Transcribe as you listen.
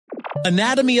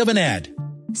Anatomy of an ad.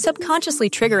 Subconsciously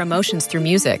trigger emotions through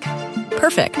music.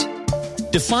 Perfect.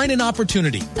 Define an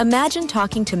opportunity. Imagine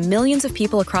talking to millions of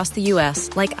people across the U.S.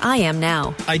 like I am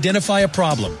now. Identify a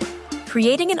problem.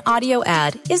 Creating an audio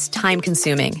ad is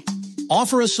time-consuming.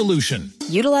 Offer a solution.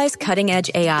 Utilize cutting-edge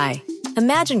AI.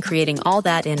 Imagine creating all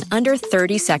that in under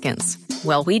 30 seconds.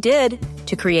 Well, we did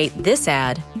to create this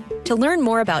ad. To learn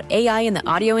more about AI in the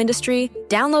audio industry,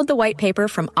 download the white paper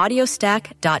from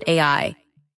audiostack.ai.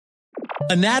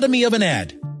 Anatomy of an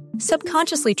ad.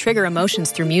 Subconsciously trigger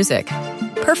emotions through music.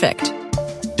 Perfect.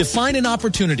 Define an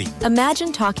opportunity.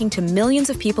 Imagine talking to millions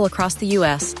of people across the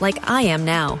U.S. like I am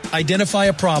now. Identify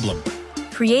a problem.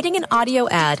 Creating an audio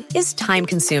ad is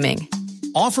time-consuming.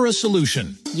 Offer a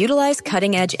solution. Utilize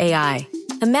cutting-edge AI.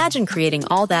 Imagine creating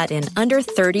all that in under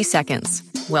 30 seconds.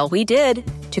 Well, we did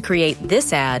to create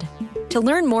this ad. To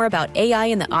learn more about AI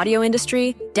in the audio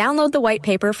industry, download the white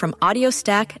paper from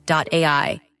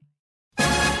audiostack.ai.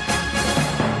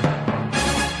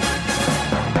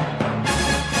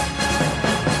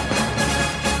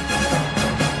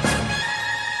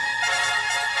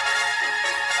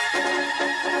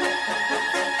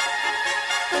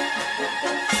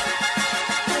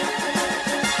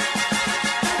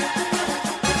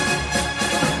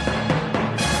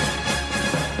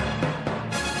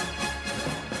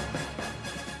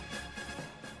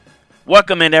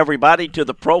 Welcome in, everybody, to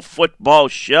the Pro Football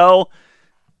Show.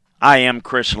 I am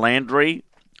Chris Landry,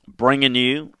 bringing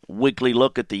you a weekly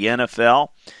look at the NFL.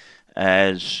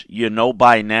 As you know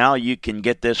by now, you can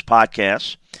get this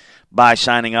podcast by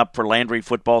signing up for Landry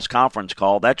Football's conference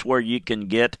call. That's where you can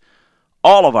get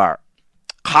all of our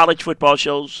college football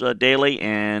shows daily,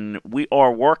 and we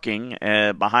are working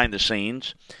behind the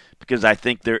scenes because I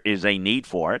think there is a need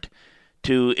for it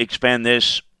to expand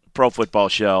this Pro Football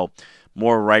Show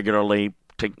more regularly,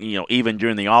 to, even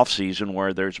during the off season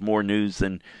where there's more news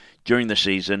than during the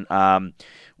season.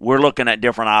 We're looking at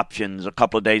different options, a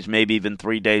couple of days, maybe even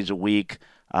 3 days a week,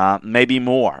 maybe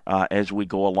more as we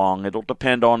go along. It'll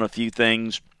depend on a few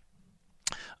things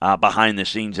behind the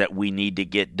scenes that we need to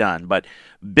get done. But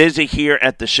busy here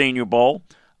at the Senior Bowl,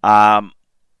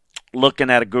 looking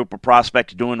at a group of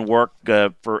prospects doing work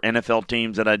for NFL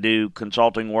teams that I do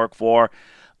consulting work for.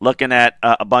 Looking at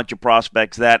a bunch of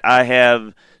prospects that I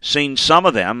have seen, some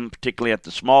of them, particularly at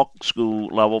the small school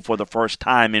level, for the first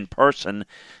time in person,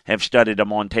 have studied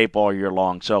them on tape all year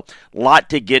long. So a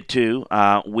lot to get to.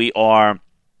 We are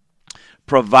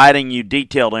providing you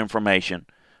detailed information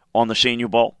on the Senior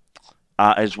Bowl,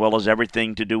 as well as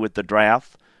everything to do with the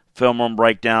draft, film room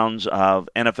breakdowns of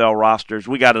NFL rosters.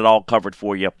 We got it all covered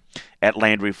for you at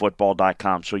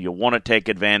LandryFootball.com. So you'll want to take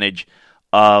advantage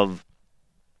of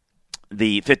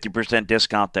the 50%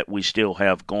 discount that we still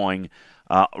have going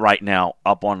right now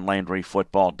up on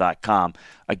LandryFootball.com.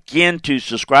 Again, to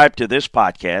subscribe to this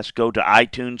podcast, go to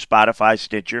iTunes, Spotify,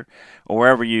 Stitcher, or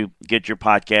wherever you get your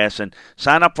podcasts, and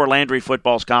sign up for Landry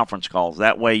Football's conference calls.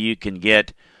 That way you can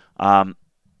get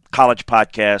college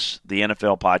podcasts, the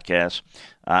NFL podcasts,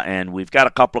 and we've got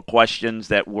a couple of questions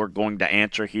that we're going to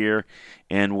answer here,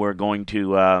 and we're going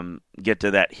to get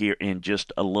to that here in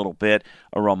just a little bit.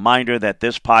 A reminder that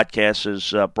this podcast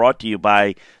is brought to you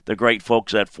by the great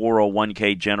folks at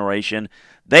 401k Generation.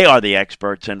 They are the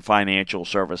experts in financial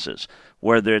services.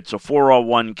 Whether it's a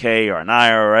 401k or an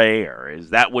IRA, or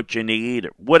is that what you need,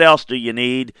 or what else do you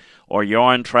need, or you're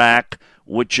on track,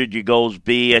 what should your goals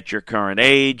be at your current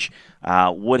age?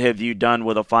 What have you done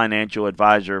with a financial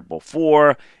advisor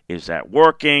before? Is that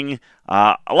working?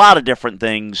 A lot of different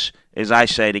things, as I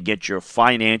say, to get your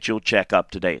financial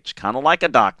checkup today. It's kind of like a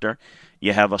doctor.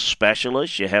 You have a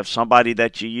specialist. You have somebody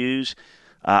that you use.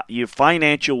 Your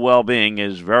financial well-being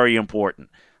is very important.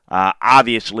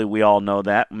 Obviously, we all know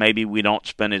that. Maybe we don't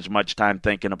spend as much time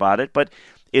thinking about it, but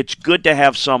it's good to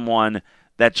have someone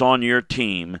that's on your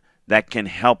team that can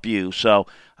help you. So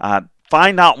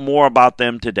find out more about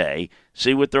them today.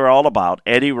 See what they're all about.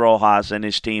 Eddie Rojas and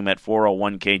his team at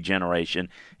 401k Generation.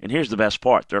 And here's the best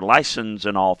part. They're licensed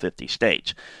in all 50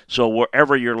 states. So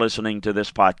wherever you're listening to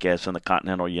this podcast in the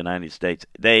continental United States,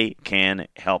 they can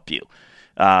help you.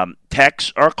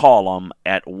 Text or call them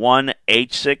at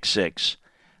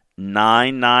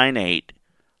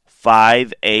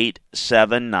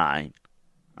 1-866-998-5879.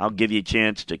 I'll give you a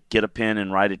chance to get a pen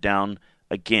and write it down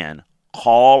again.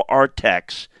 Call or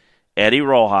text Eddie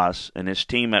Rojas and his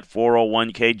team at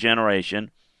 401k Generation.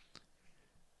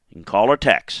 You can call or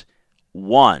text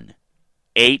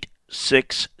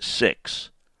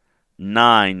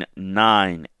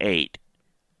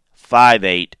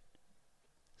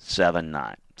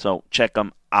 1-866-998-5879. So check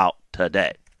them out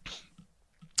today.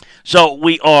 So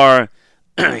we are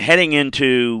heading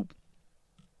into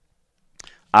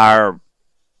our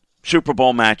Super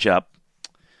Bowl matchup.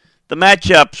 The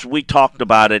matchups, we talked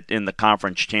about it in the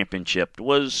conference championship,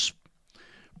 was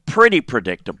pretty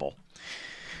predictable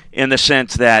in the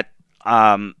sense that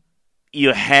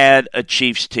you had a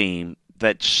Chiefs team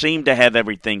that seemed to have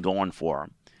everything going for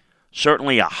them.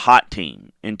 Certainly a hot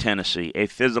team in Tennessee, a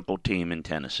physical team in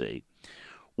Tennessee.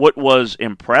 What was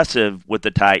impressive with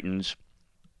the Titans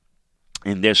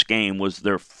in this game was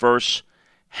their first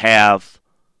half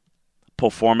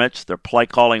performance, their play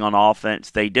calling on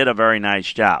offense. They did a very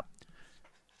nice job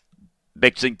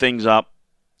mixing things up,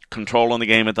 controlling the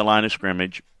game at the line of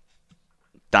scrimmage,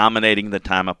 dominating the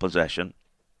time of possession.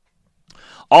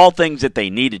 All things that they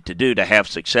needed to do to have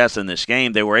success in this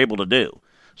game, they were able to do.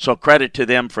 So credit to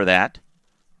them for that.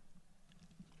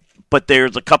 But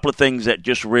there's a couple of things that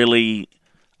just really,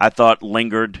 I thought,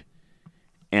 lingered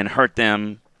and hurt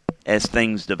them as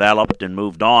things developed and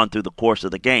moved on through the course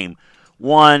of the game.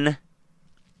 One,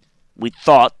 we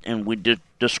thought, and we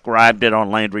described it on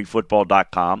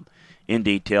LandryFootball.com in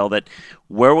detail, that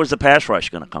where was the pass rush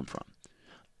going to come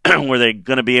from? Were they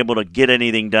going to be able to get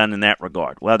anything done in that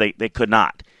regard? Well, they could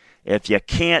not. If you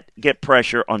can't get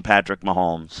pressure on Patrick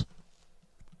Mahomes,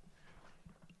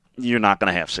 you're not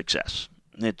going to have success.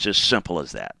 It's as simple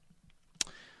as that.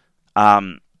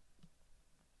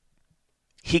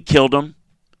 He killed him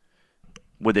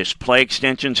with his play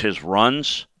extensions, his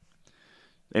runs.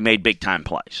 They made big-time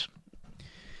plays.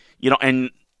 And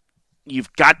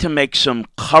you've got to make some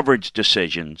coverage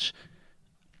decisions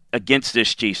against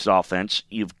this Chiefs offense.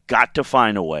 You've got to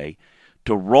find a way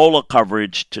to roll a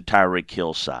coverage to Tyreek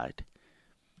Hill's side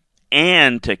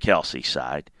and to Kelsey's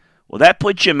side. Well, that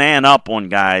puts you man up on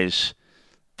guys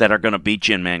that are going to beat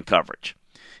you in man coverage.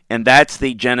 And that's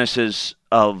the genesis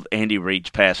of Andy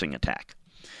Reid's passing attack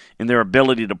and their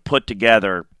ability to put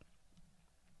together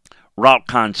route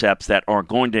concepts that are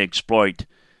going to exploit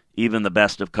even the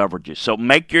best of coverages. So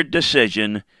make your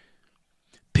decision,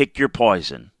 pick your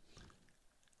poison.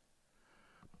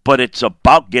 But it's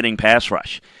about getting pass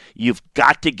rush. You've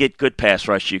got to get good pass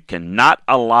rush. You cannot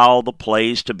allow the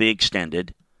plays to be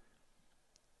extended.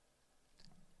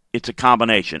 It's a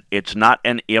combination. It's not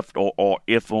an if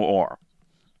or.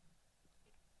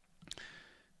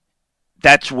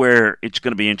 That's where it's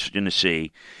going to be interesting to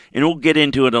see. And we'll get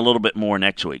into it a little bit more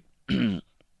next week.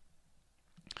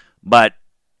 But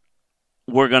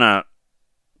we're going to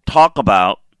talk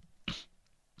about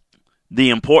the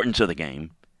importance of the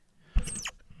game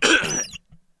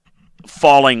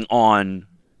falling on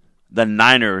the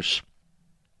Niners'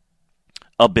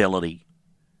 ability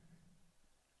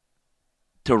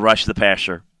to rush the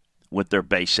passer with their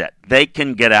base set. They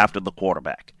can get after the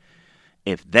quarterback.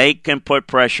 If they can put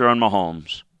pressure on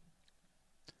Mahomes,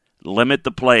 limit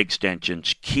the play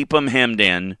extensions, keep them hemmed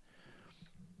in,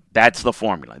 that's the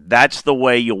formula. That's the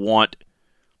way you want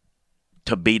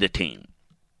to beat a team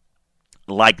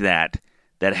like that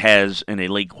has an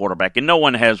elite quarterback. And no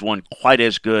one has one quite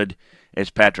as good as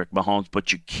Patrick Mahomes,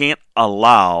 but you can't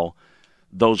allow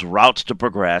those routes to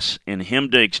progress and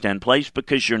him to extend plays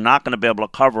because you're not going to be able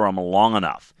to cover them long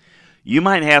enough. You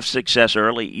might have success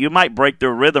early. You might break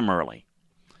their rhythm early.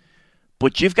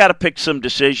 But you've got to pick some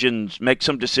decisions, make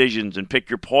some decisions, and pick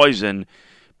your poison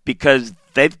because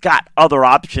they've got other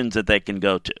options that they can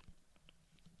go to.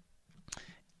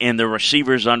 And the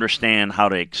receivers understand how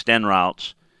to extend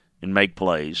routes and make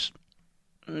plays.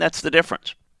 And that's the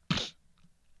difference.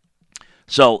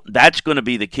 So that's going to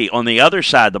be the key. On the other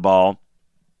side of the ball,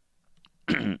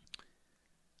 how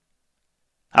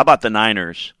about the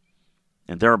Niners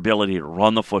and their ability to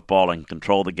run the football and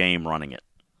control the game running it?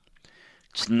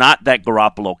 It's not that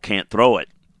Garoppolo can't throw it.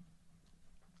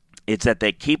 It's that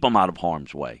they keep him out of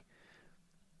harm's way.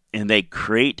 And they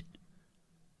create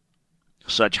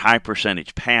such high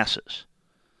percentage passes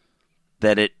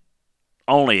that it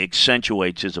only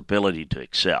accentuates his ability to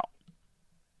excel.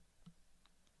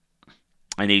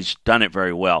 And he's done it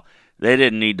very well. They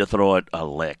didn't need to throw it a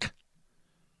lick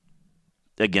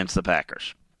against the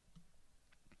Packers.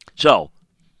 So,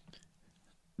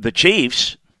 the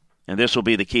Chiefs, and this will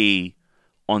be the key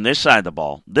on this side of the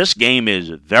ball, this game is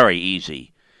very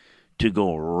easy to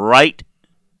go right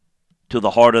to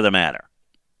the heart of the matter.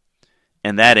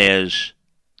 And that is,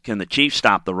 can the Chiefs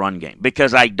stop the run game?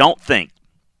 Because I don't think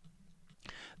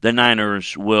the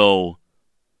Niners will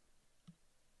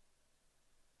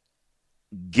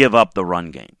give up the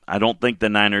run game. I don't think the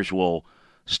Niners will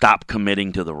stop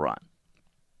committing to the run.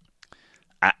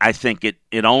 I think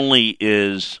it only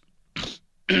is,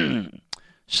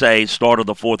 say, start of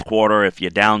the fourth quarter, if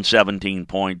you're down 17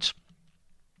 points,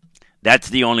 that's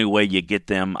the only way you get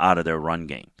them out of their run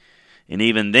game. And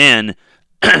even then,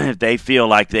 if they feel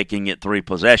like they can get 3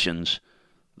 possessions,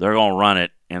 they're going to run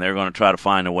it, and they're going to try to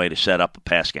find a way to set up a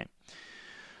pass game.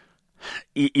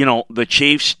 The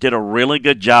Chiefs did a really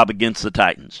good job against the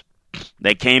Titans.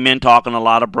 They came in talking a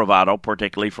lot of bravado,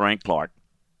 particularly Frank Clark,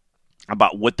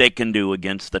 about what they can do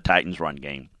against the Titans' run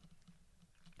game.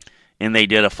 And they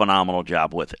did a phenomenal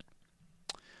job with it.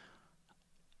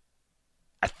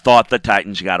 I thought the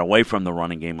Titans got away from the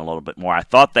running game a little bit more. I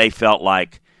thought they felt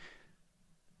like,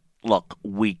 look,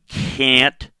 we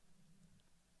can't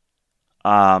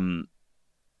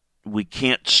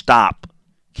stop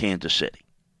Kansas City.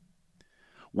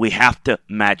 We have to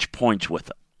match points with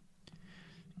them.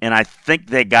 And I think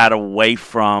they got away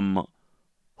from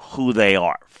who they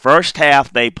are. First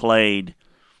half, they played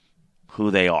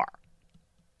who they are.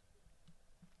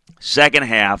 Second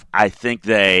half, I think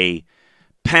they,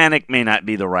 panic may not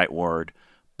be the right word,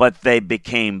 but they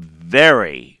became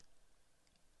very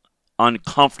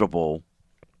uncomfortable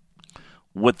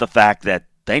with the fact that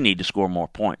they need to score more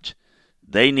points.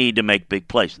 They need to make big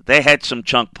plays. They had some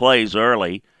chunk plays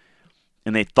early,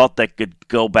 and they thought they could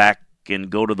go back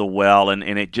and go to the well, and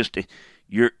it just,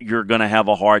 you're going to have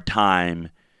a hard time.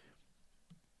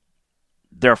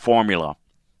 Their formula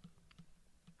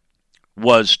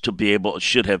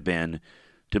should have been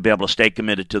to be able to stay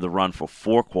committed to the run for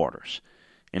 4 quarters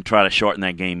and try to shorten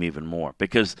that game even more.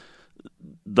 Because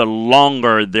the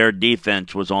longer their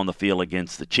defense was on the field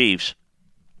against the Chiefs,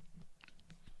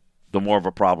 the more of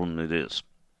a problem it is.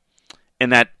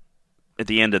 And that, at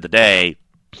the end of the day,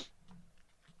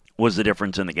 was the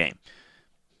difference in the game.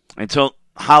 And so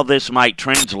how this might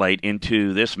translate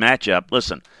into this matchup,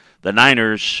 listen, the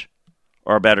Niners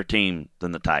are a better team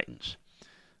than the Titans.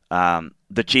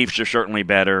 The Chiefs are certainly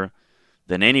better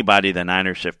than anybody the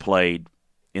Niners have played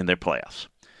in their playoffs.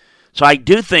 So I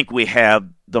do think we have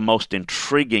the most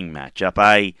intriguing matchup.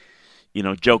 I,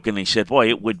 jokingly said, boy,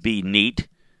 it would be neat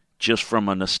just from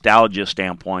a nostalgia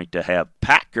standpoint to have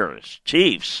Packers,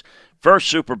 Chiefs, first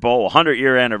Super Bowl,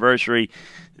 100-year anniversary.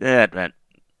 The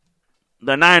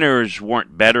Niners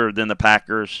weren't better than the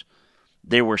Packers.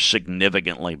 They were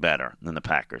significantly better than the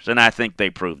Packers, and I think they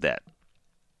proved that.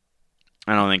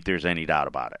 I don't think there's any doubt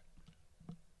about it.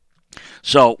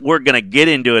 So we're going to get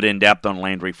into it in depth on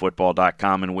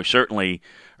LandryFootball.com, and we certainly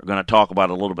are going to talk about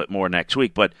it a little bit more next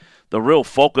week. But the real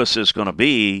focus is going to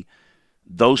be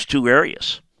those 2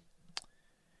 areas.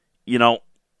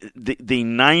 The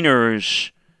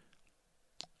Niners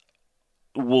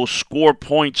will score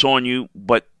points on you,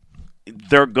 but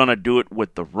they're going to do it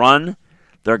with the run.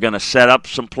 They're going to set up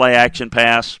some play-action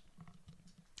pass.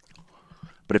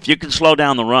 But if you can slow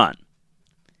down the run,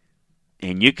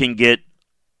 and you can get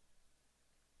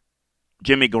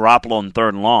Jimmy Garoppolo in 3rd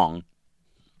and long,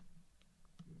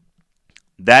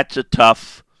 that's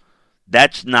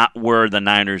not where the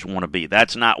Niners want to be.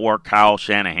 That's not where Kyle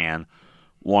Shanahan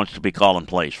wants to be calling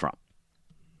plays from.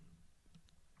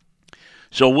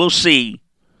 So we'll see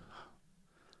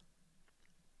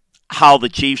how the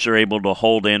Chiefs are able to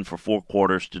hold in for 4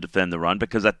 quarters to defend the run,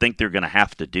 because I think they're going to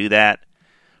have to do that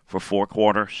for 4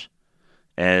 quarters,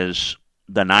 as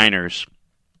the Niners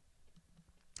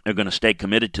are going to stay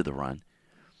committed to the run.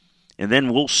 And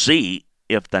then we'll see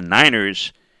if the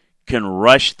Niners can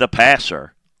rush the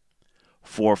passer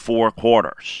for 4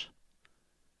 quarters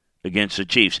against the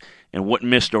Chiefs. And what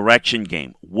misdirection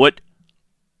game, what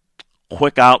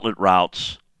quick outlet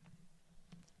routes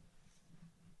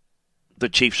the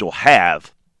Chiefs will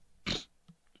have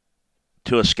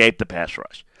to escape the pass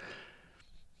rush.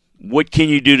 What can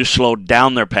you do to slow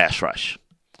down their pass rush?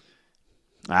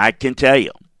 I can tell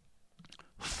you,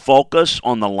 focus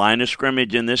on the line of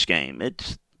scrimmage in this game.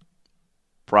 It's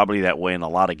probably that way in a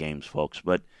lot of games, folks,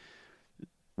 but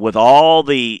with all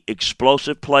the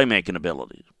explosive playmaking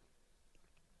abilities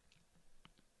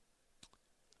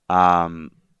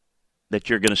that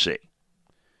you're going to see,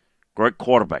 great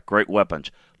quarterback, great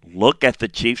weapons, look at the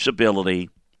Chiefs' ability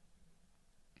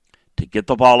to get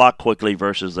the ball out quickly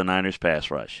versus the Niners' pass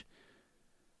rush,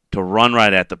 to run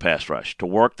right at the pass rush, to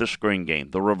work the screen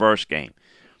game, the reverse game.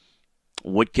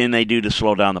 What can they do to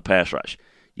slow down the pass rush?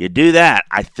 You do that,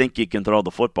 I think you can throw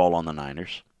the football on the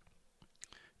Niners.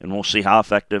 And we'll see how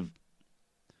effective,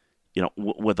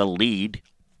 with a lead,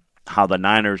 how the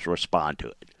Niners respond to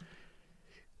it.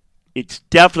 It's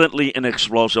definitely an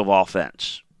explosive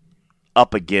offense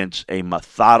up against a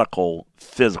methodical,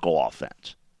 physical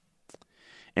offense.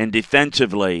 And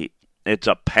defensively, it's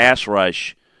a pass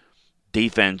rush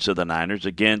defense of the Niners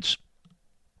against,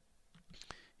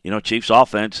 Chiefs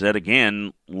offense that,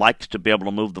 again, likes to be able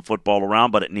to move the football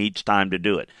around, but it needs time to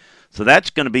do it. So that's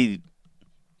going to be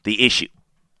the issue,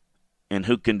 and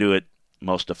who can do it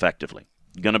most effectively.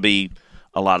 Going to be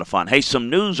a lot of fun. Hey, some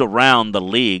news around the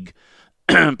league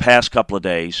past couple of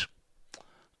days,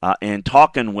 and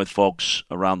talking with folks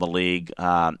around the league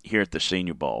here at the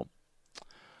Senior Bowl.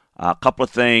 A couple of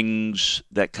things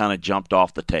that kind of jumped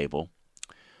off the table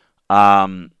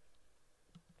that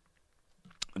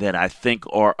I think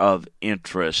are of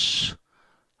interest.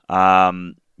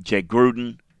 Jay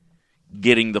Gruden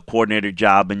getting the coordinator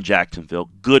job in Jacksonville.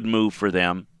 Good move for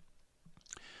them.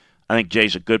 I think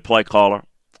Jay's a good play caller.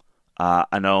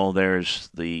 I know there's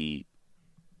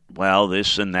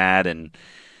this and that, and,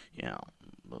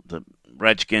 the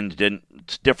Redskins didn't.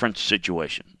 It's a different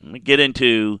situation. Let me get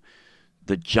into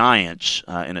the Giants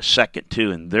in a second,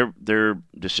 too, and their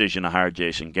decision to hire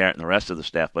Jason Garrett and the rest of the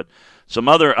staff. But some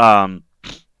other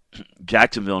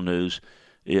Jacksonville news.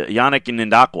 Yannick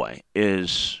Ngakoue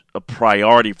is a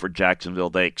priority for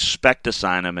Jacksonville. They expect to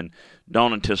sign him and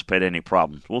don't anticipate any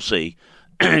problems. We'll see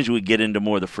as we get into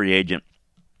more of the free agent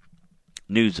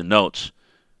news and notes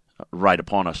right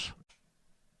upon us.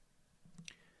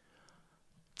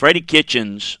 Freddie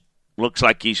Kitchens looks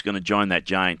like he's going to join that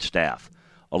Giant staff,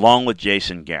 along with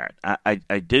Jason Garrett.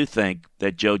 I do think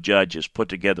that Joe Judge has put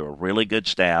together a really good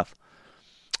staff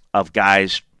of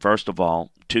guys, first of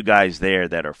all, 2 guys there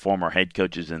that are former head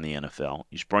coaches in the NFL.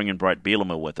 He's bringing Brett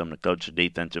Bielema with him to coach the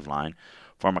defensive line,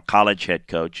 former college head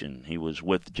coach, and he was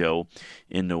with Joe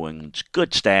in New England. It's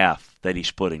good staff that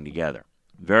he's putting together.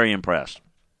 Very impressed.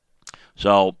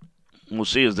 So we'll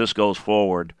see as this goes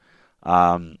forward.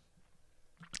 I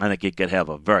think it could have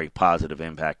a very positive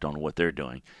impact on what they're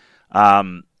doing.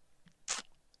 The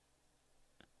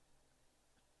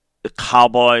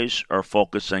Cowboys are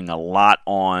focusing a lot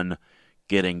on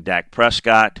getting Dak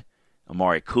Prescott,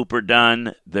 Amari Cooper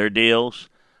done, their deals.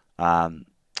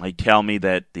 They tell me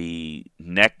that the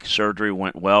neck surgery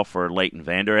went well for Leighton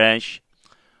Vander Esch.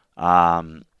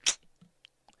 Some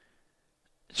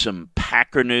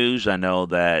Packer news. I know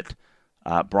that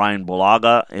Brian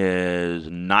Bulaga is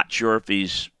not sure if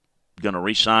he's going to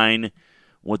re-sign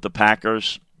with the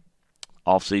Packers.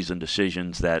 Off-season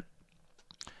decisions that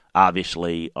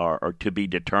obviously are to be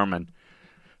determined.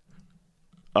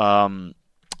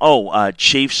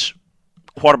 Chiefs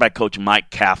quarterback coach Mike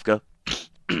Kafka,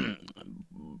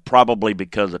 probably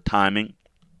because of timing.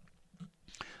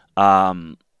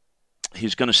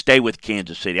 He's going to stay with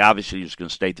Kansas City. Obviously, he's going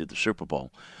to stay through the Super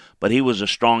Bowl. But he was a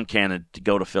strong candidate to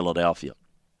go to Philadelphia.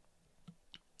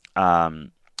 Mike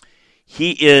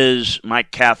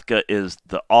Kafka is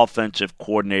the offensive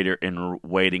coordinator in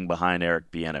waiting behind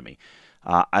Eric Bieniemy.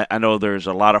 I know there's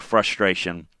a lot of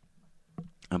frustration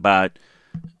about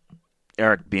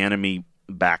Eric Bieniemy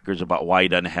backers about why he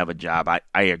doesn't have a job. I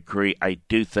agree. I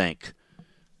do think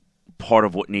part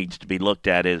of what needs to be looked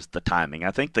at is the timing.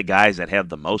 I think the guys that have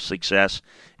the most success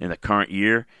in the current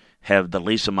year have the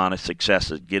least amount of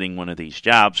success at getting one of these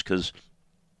jobs because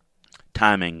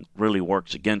timing really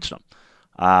works against them.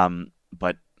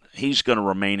 But he's going to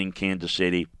remain in Kansas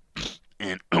City,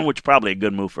 and which is probably a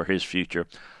good move for his future.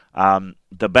 The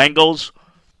Bengals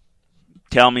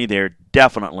tell me they're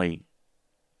definitely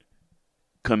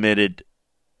committed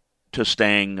to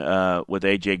staying with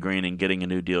A.J. Green and getting a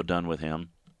new deal done with him.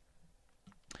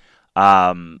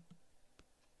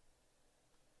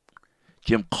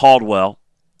 Jim Caldwell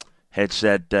had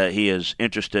said he is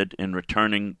interested in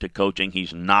returning to coaching.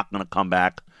 He's not going to come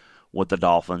back with the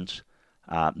Dolphins.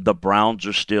 The Browns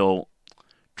are still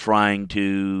trying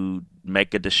to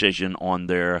make a decision on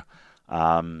their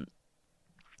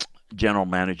general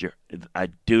manager. I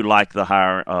do like the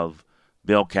hire of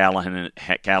Bill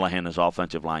Callahan as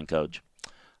offensive line coach.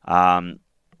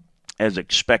 As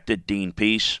expected, Dean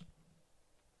Pease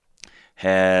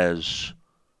has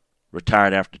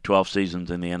retired after 12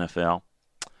 seasons in the NFL.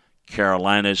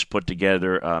 Carolina's put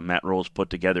together, Matt Rule's put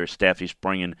together a staff. He's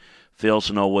bringing Phil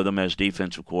Snow with him as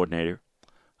defensive coordinator.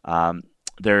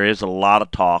 There is a lot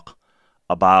of talk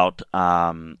about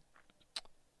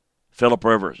Phillip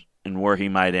Rivers and where he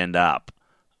might end up.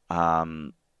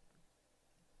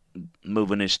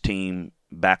 Moving his team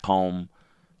back home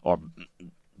or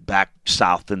back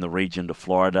south in the region to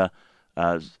Florida.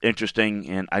 Interesting,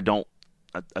 and I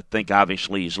think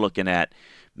obviously he's looking at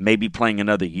maybe playing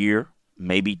another year,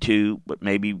 maybe 2, but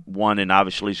maybe 1, and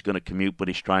obviously he's going to commute, but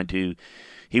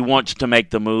he wants to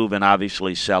make the move and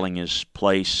obviously selling his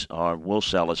place, or will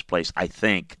sell his place, I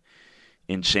think,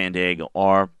 in San Diego.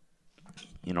 Or,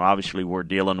 obviously we're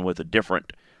dealing with a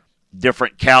different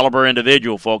caliber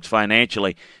individual, folks,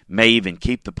 financially, may even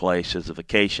keep the place as a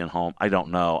vacation home. I don't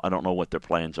know. I don't know what their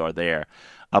plans are there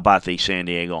about the San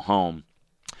Diego home.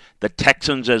 The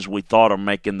Texans, as we thought, are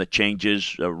making the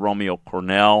changes. Romeo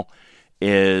Cornell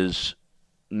is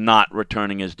not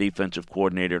returning as defensive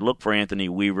coordinator. Look for Anthony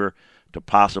Weaver to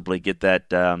possibly get that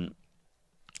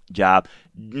job.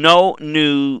 No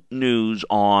new news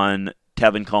on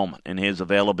Tevin Coleman and his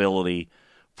availability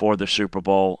for the Super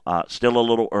Bowl. Still a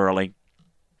little early.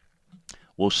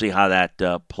 We'll see how that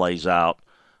plays out.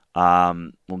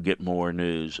 We'll get more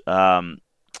news. And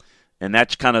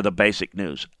that's kind of the basic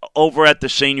news. Over at the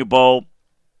Senior Bowl,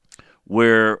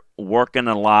 we're working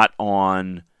a lot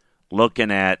on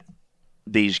looking at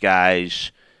these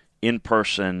guys in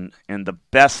person, and the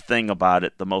best thing about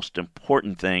it, the most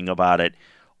important thing about it,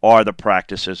 are the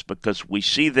practices, because we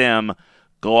see them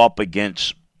go up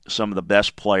against some of the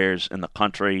best players in the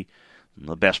country,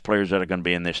 the best players that are going to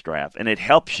be in this draft, and it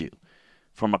helps you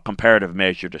from a comparative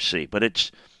measure to see. But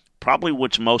it's probably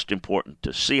what's most important,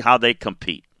 to see how they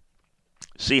compete,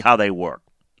 see how they work.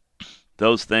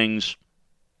 Those things,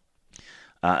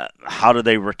 how do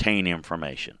they retain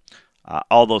information?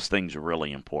 All those things are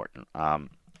really important. A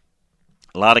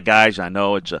lot of guys, I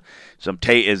know it's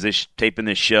taping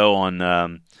this show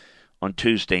on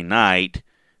Tuesday night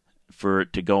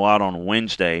to go out on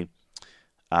Wednesday.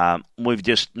 We've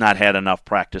just not had enough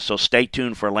practice. So stay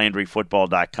tuned for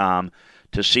LandryFootball.com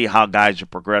to see how guys are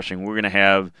progressing. We're going to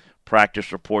have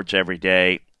practice reports every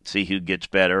day, see who gets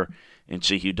better and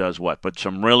see who does what. But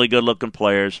some really good-looking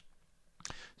players,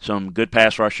 some good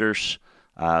pass rushers,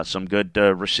 some good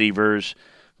receivers,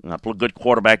 good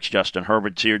quarterbacks. Justin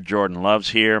Herbert's here, Jordan Love's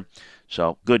here.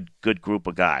 So good group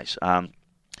of guys.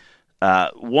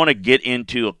 Want to get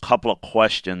into a couple of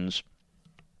questions.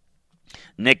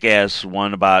 Nick asks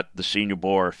one about the Senior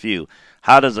Bowl, or a few.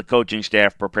 How does the coaching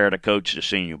staff prepare to coach the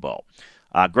Senior Bowl?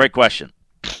 Great question.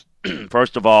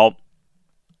 First of all,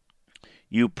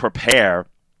 you prepare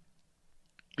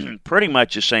pretty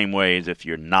much the same way as if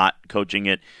you're not coaching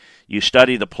it. You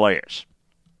study the players.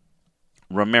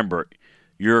 Remember,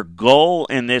 your goal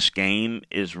in this game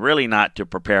is really not to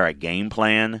prepare a game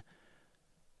plan,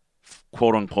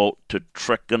 quote unquote, to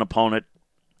trick an opponent,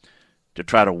 to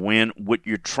try to win. What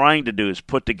you're trying to do is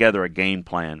put together a game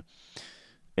plan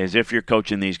as if you're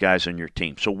coaching these guys on your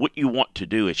team. So what you want to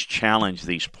do is challenge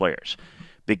these players,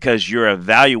 because you're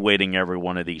evaluating every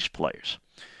one of these players.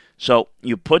 So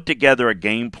you put together a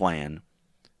game plan,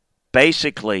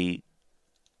 basically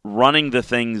running the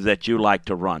things that you like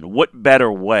to run. What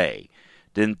better way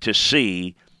than to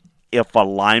see if a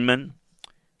lineman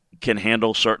can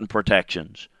handle certain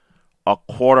protections, a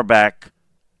quarterback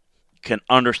can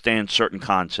understand certain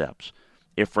concepts,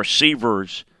 if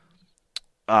receivers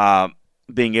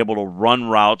being able to run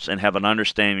routes and have an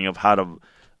understanding of how to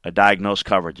diagnose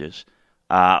coverages,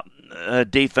 a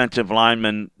defensive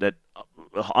lineman that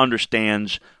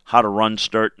understands how to run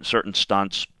certain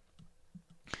stunts,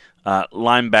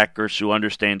 linebackers who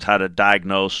understands how to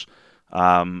diagnose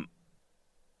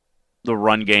the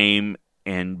run game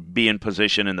and be in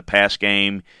position in the pass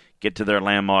game, get to their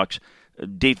landmarks,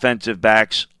 defensive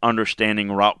backs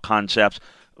understanding route concepts.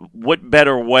 What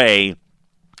better way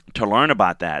to learn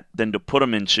about that than to put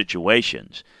them in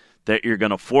situations that you're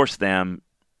going to force them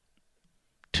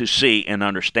to see and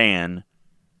understand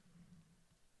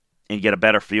and get a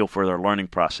better feel for their learning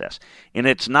process. And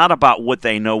it's not about what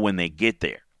they know when they get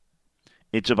there.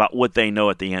 It's about what they know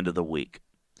at the end of the week.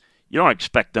 You don't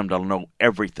expect them to know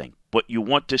everything, but you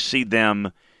want to see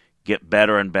them get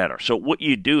better and better. So what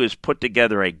you do is put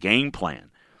together a game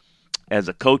plan as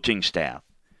a coaching staff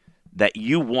that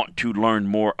you want to learn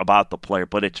more about the player.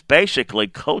 But it's basically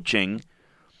coaching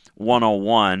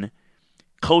 101.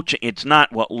 Coaching, it's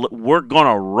not, well, we're going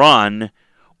to run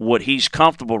what he's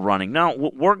comfortable running.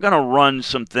 No, we're going to run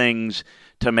some things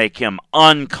to make him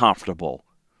uncomfortable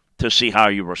to see how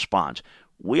he responds.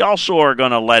 We also are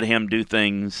going to let him do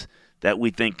things that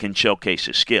we think can showcase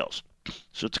his skills.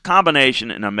 So it's a combination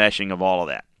and a meshing of all of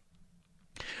that.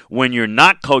 When you're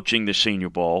not coaching the Senior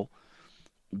Bowl,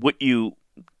 what you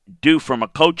do from a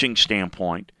coaching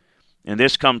standpoint, and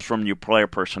this comes from your player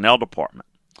personnel department,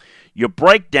 you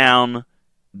break down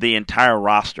the entire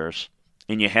rosters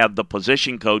and you have the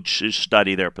position coaches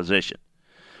study their position.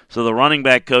 So the running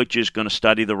back coach is going to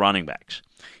study the running backs.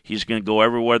 He's going to go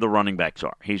everywhere the running backs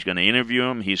are. He's going to interview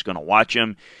them. He's going to watch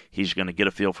them. He's going to get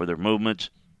a feel for their movements.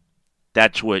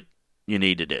 That's what you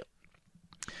need to do.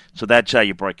 So that's how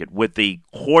you break it. With the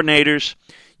coordinators,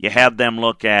 you have them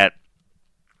look at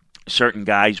certain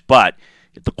guys, but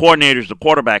if the coordinator's the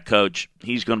quarterback coach,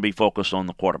 he's going to be focused on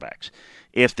the quarterbacks.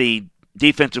 If the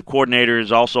defensive coordinator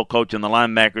is also coaching the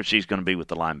linebackers, he's going to be with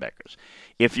the linebackers.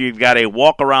 If you've got a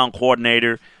walk-around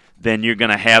coordinator, then you're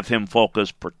going to have him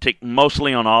focus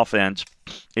mostly on offense.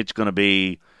 It's going to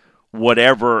be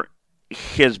whatever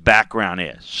his background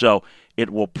is. So it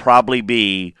will probably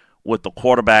be with the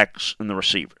quarterbacks and the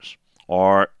receivers.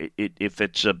 Or if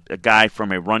it's a guy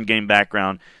from a run game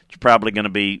background, it's probably going to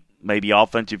be maybe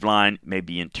offensive line,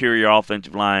 maybe interior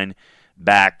offensive line,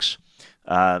 backs,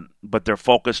 but they're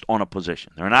focused on a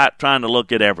position. They're not trying to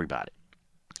look at everybody.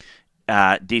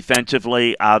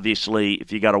 Defensively, obviously,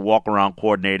 if you got a walk-around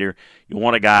coordinator, you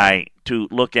want a guy to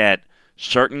look at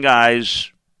certain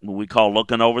guys, what we call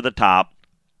looking over the top,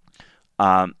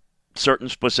 certain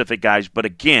specific guys, but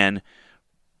again,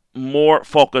 more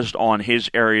focused on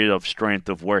his area of strength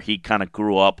of where he kind of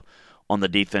grew up on the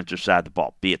defensive side of the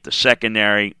ball, be it the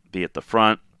secondary, be it the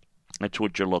front. That's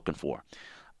what you're looking for.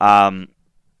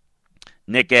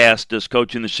 Nick asked, does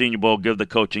coaching the Senior Bowl give the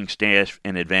coaching staff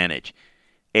an advantage?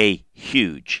 A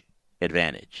huge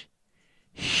advantage.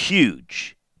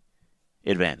 Huge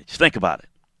advantage. Think about it.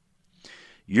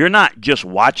 You're not just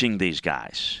watching these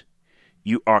guys.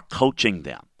 You are coaching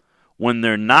them. When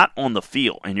they're not on the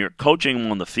field, and you're coaching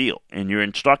them on the field, and you're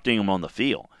instructing them on the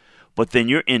field, but then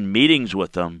you're in meetings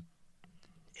with them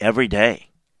every day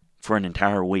for an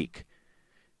entire week.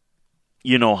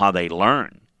 You know how they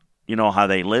learn. You know how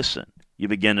they listen. You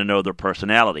begin to know their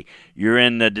personality. You're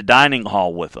in the dining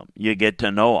hall with them. You get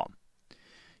to know them.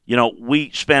 You know,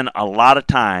 we spend a lot of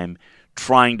time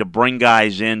trying to bring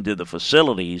guys into the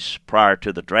facilities prior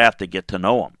to the draft to get to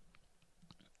know them.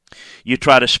 You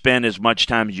try to spend as much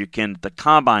time as you can at the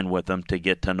combine with them to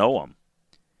get to know them.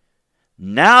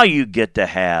 Now you get to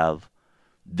have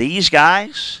these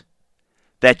guys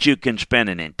that you can spend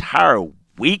an entire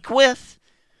week with.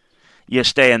 You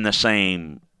stay in the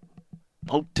same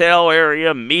hotel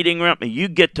area, meeting room, and you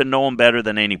get to know them better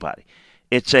than anybody.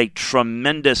 It's a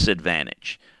tremendous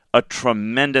advantage, a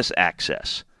tremendous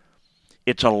access.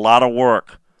 It's a lot of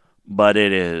work, but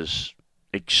it is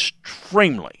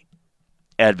extremely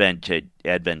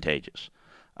advantageous.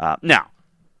 Now,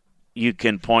 you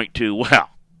can point to, well,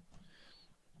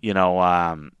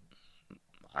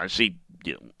 I see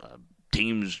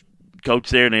teams coach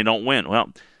there and they don't win.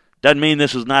 Well, doesn't mean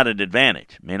this is not an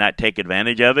advantage. You may not take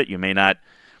advantage of it. You may not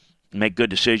make good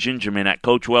decisions. You may not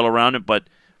coach well around it, but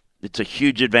it's a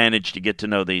huge advantage to get to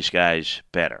know these guys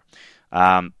better.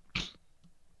 I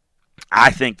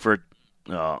think for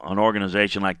an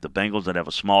organization like the Bengals that have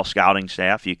a small scouting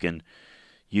staff, you can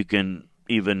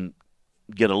even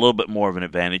get a little bit more of an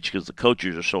advantage because the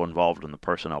coaches are so involved in the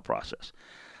personnel process.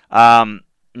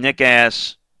 Nick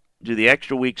asks, do the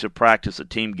extra weeks of practice the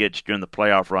team gets during the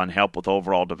playoff run help with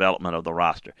overall development of the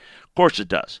roster? Of course it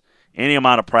does. Any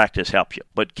amount of practice helps you.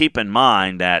 But keep in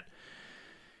mind that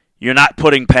you're not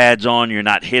putting pads on, you're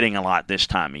not hitting a lot this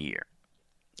time of year.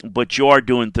 But you are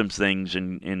doing some things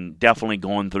and definitely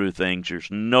going through things.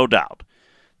 There's no doubt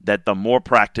that the more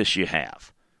practice you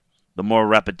have, the more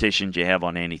repetitions you have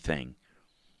on anything,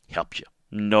 helps you.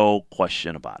 No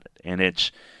question about it. And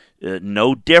it's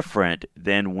no different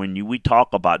than when we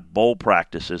talk about bowl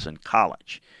practices in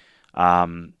college,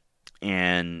 and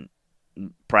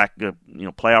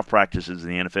playoff practices in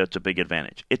the NFL. It's a big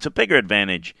advantage. It's a bigger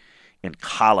advantage in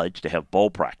college to have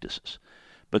bowl practices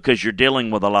because you're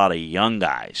dealing with a lot of young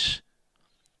guys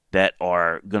that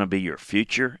are going to be your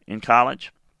future in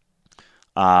college,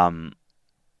 and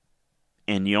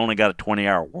you only got a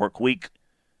 20-hour work week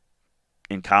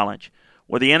in college.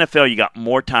 Where the NFL, you got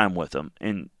more time with them,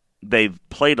 and they've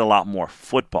played a lot more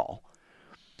football.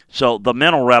 So the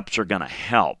mental reps are going to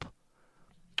help.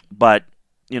 But,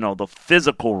 the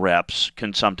physical reps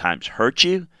can sometimes hurt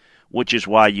you, which is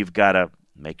why you've got to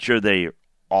make sure they're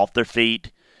off their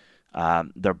feet.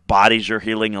 Their bodies are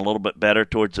healing a little bit better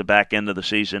towards the back end of the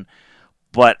season.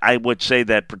 But I would say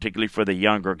that particularly for the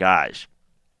younger guys,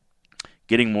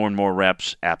 getting more and more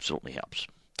reps absolutely helps.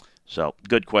 So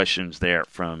good questions there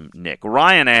from Nick.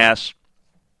 Ryan asks,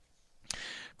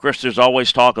 Chris, there's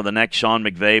always talk of the next Sean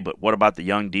McVay, but what about the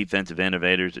young defensive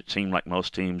innovators? It seemed like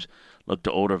most teams look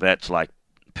to older vets like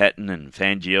Pettine and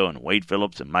Fangio and Wade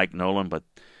Phillips and Mike Nolan, but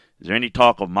is there any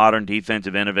talk of modern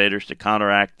defensive innovators to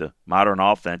counteract the modern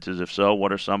offenses? If so,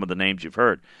 what are some of the names you've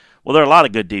heard? Well, there are a lot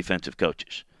of good defensive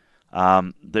coaches.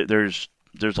 There's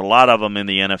a lot of them in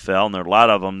the NFL, and there are a lot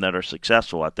of them that are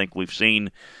successful. I think we've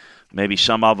seen maybe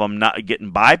some of them not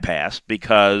getting bypassed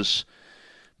because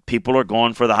people are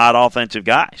going for the hot offensive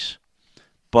guys.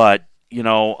 But,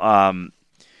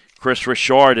 Chris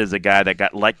Richard is a guy that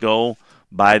got let go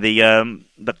by the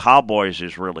Cowboys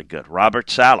is really good. Robert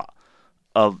Saleh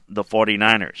of the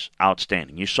 49ers,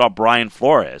 outstanding. You saw Brian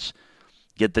Flores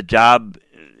get the job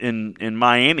in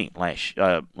Miami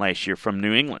last year from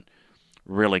New England.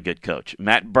 Really good coach.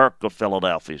 Matt Burke of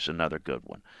Philadelphia is another good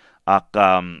one. I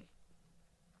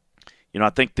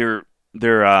think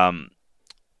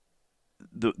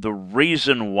the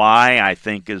reason why I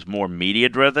think is more media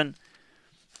driven.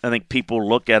 I think people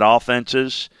look at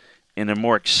offenses and they're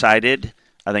more excited.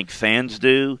 I think fans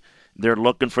do. They're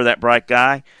looking for that bright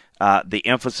guy. The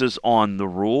emphasis on the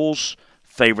rules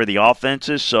favor the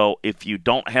offenses. So if you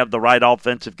don't have the right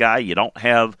offensive guy, you don't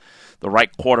have the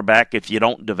right quarterback, if you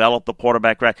don't develop the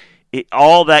quarterback right,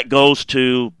 all that goes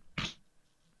to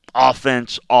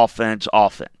offense.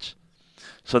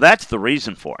 So that's the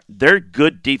reason for it. They're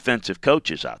good defensive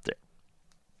coaches out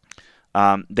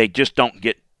there. They just don't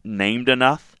get named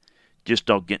enough, just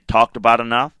don't get talked about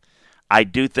enough. I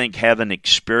do think having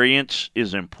experience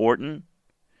is important.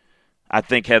 I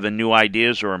think having new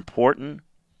ideas are important.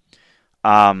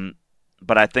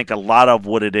 But I think a lot of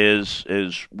what it is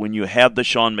when you have the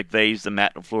Sean McVays, the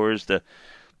Matt LaFleurs, the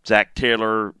Zach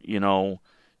Taylor,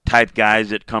 type guys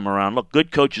that come around. Look,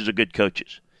 good coaches are good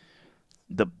coaches.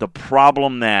 The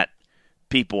problem that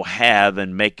people have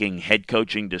in making head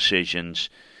coaching decisions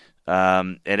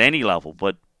at any level,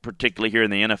 but particularly here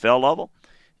in the NFL level,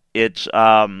 it's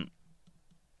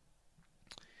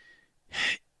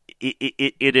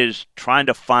it is trying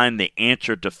to find the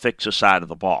answer to fix a side of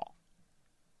the ball.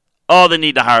 Oh, they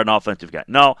need to hire an offensive guy.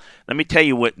 No, let me tell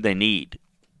you what they need.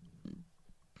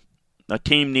 A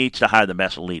team needs to hire the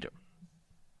best leader.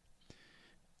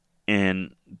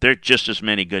 And there are just as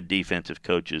many good defensive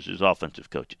coaches as offensive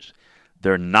coaches.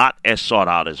 They're not as sought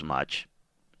out as much.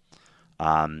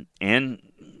 And,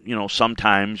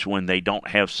 sometimes when they don't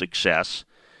have success,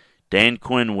 Dan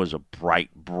Quinn was a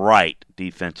bright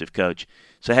defensive coach.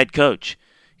 He's a head coach.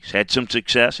 He's had some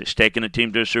success. He's taken a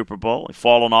team to a Super Bowl. He's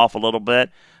fallen off a little bit.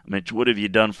 Mitch, what have you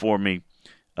done for me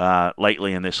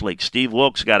lately in this league? Steve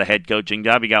Wilkes got a head coaching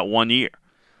job. He got 1 year.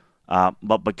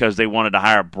 But because they wanted to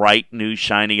hire a bright, new,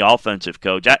 shiny offensive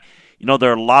coach. There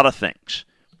are a lot of things.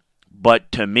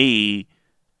 But to me,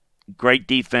 great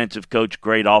defensive coach,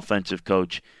 great offensive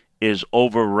coach is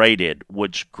overrated.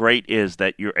 What's great is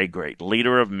that you're a great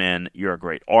leader of men. You're a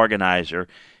great organizer.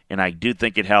 And I do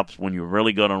think it helps when you're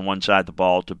really good on one side of the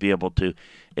ball to be able to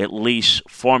at least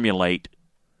formulate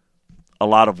a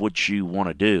lot of what you want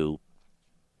to do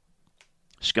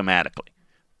schematically.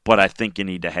 But I think you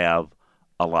need to have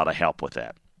a lot of help with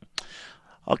that.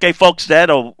 Okay, folks,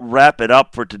 that'll wrap it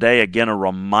up for today. Again, a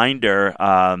reminder,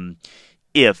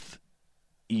 if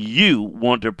you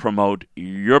want to promote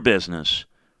your business,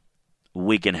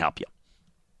 we can help you.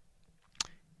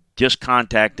 Just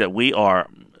contact that.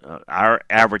 Our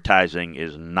advertising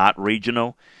is not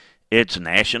regional. It's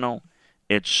national.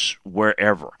 It's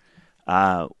wherever.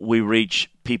 We reach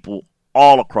people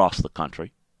all across the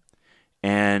country,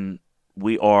 and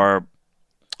we are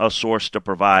a source to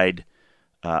provide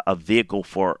a vehicle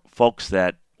for folks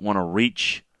that want to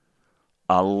reach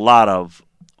a lot of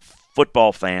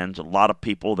football fans, a lot of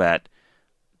people that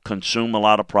consume a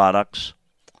lot of products.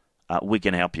 We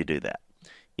can help you do that.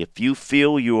 If you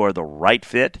feel you are the right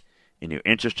fit and you're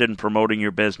interested in promoting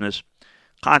your business,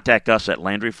 contact us at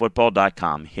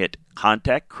LandryFootball.com. Hit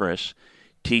Contact Chris.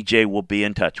 TJ will be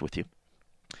in touch with you.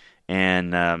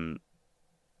 And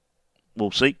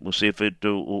we'll see. We'll see if it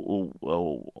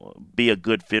will be a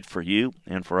good fit for you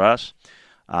and for us.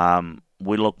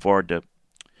 We look forward to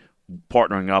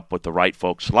partnering up with the right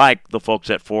folks, like the folks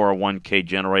at 401k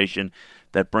Generation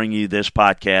that bring you this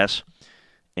podcast,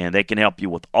 and they can help you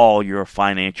with all your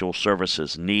financial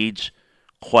services needs,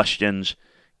 questions.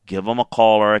 Give them a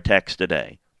call or a text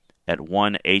today at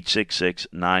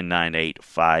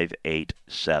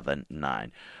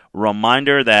 1-866-998-5879.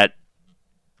 Reminder that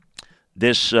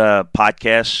this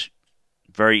podcast,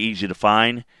 very easy to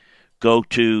find. Go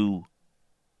to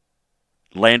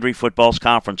Landry Football's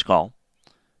conference call.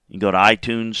 You can go to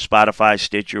iTunes, Spotify,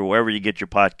 Stitcher, wherever you get your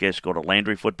podcasts. Go to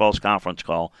Landry Football's conference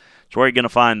call. It's where you're going to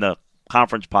find the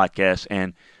conference podcast,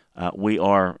 and we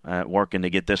are working to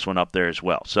get this one up there as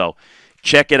well. So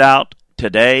check it out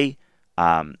today.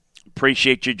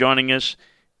 Appreciate you joining us,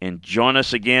 and join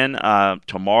us again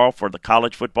tomorrow for the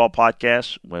college football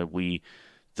podcast, where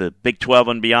the Big 12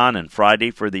 and beyond, and Friday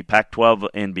for the Pac-12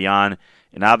 and beyond.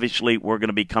 And obviously, we're going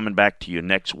to be coming back to you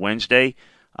next Wednesday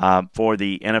for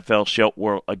the NFL show.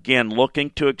 We're, again,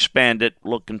 looking to expand it,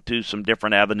 looking to some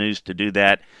different avenues to do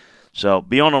that. So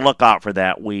be on the lookout for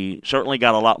that. We certainly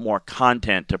got a lot more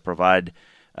content to provide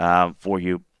for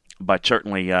you, but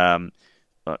certainly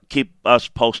keep us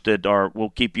posted, or we'll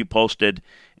keep you posted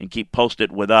and keep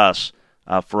posted with us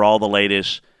for all the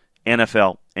latest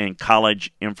NFL and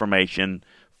college information,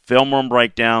 film room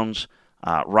breakdowns,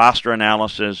 roster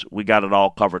analysis. We got it all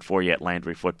covered for you at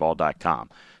LandryFootball.com.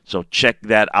 So check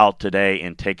that out today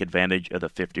and take advantage of the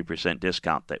 50%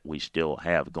 discount that we still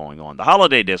have going on. The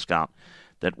holiday discount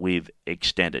that we've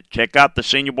extended. Check out the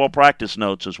Senior Bowl practice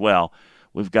notes as well.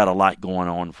 We've got a lot going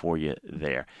on for you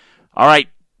there. All right,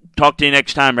 talk to you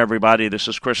next time, everybody. This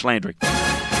is Chris Landry.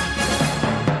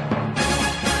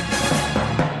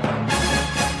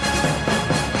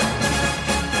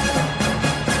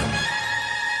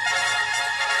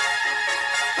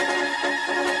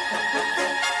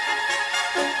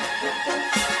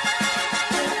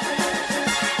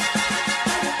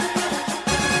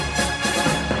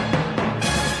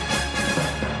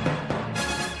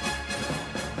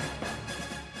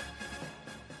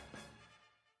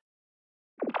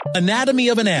 Anatomy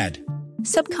of an ad.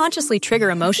 Subconsciously trigger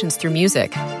emotions through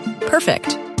music.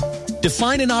 Perfect.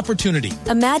 Define an opportunity.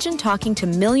 Imagine talking to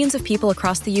millions of people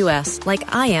across the U.S.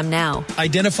 like I am now.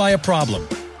 Identify a problem.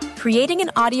 Creating an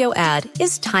audio ad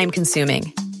is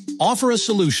time-consuming. Offer a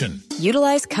solution.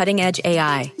 Utilize cutting-edge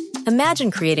AI. Imagine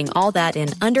creating all that in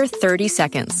under 30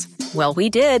 seconds. Well, we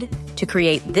did to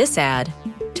create this ad.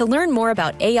 To learn more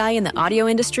about AI in the audio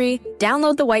industry,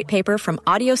 download the white paper from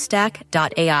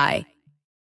audiostack.ai.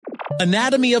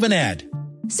 Anatomy of an ad.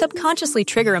 Subconsciously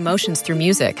trigger emotions through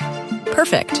music.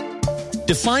 Perfect.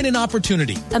 Define an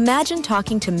opportunity. Imagine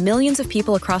talking to millions of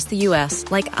people across the U.S.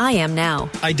 like I am now.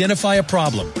 Identify a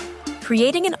problem.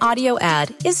 Creating an audio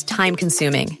ad is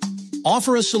time-consuming.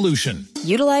 Offer a solution.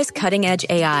 Utilize cutting-edge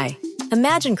AI.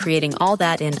 Imagine creating all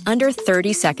that in under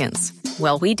 30 seconds.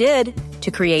 Well, we did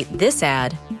to create this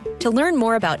ad. To learn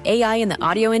more about AI in the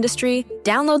audio industry,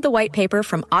 download the white paper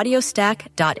from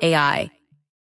audiostack.ai.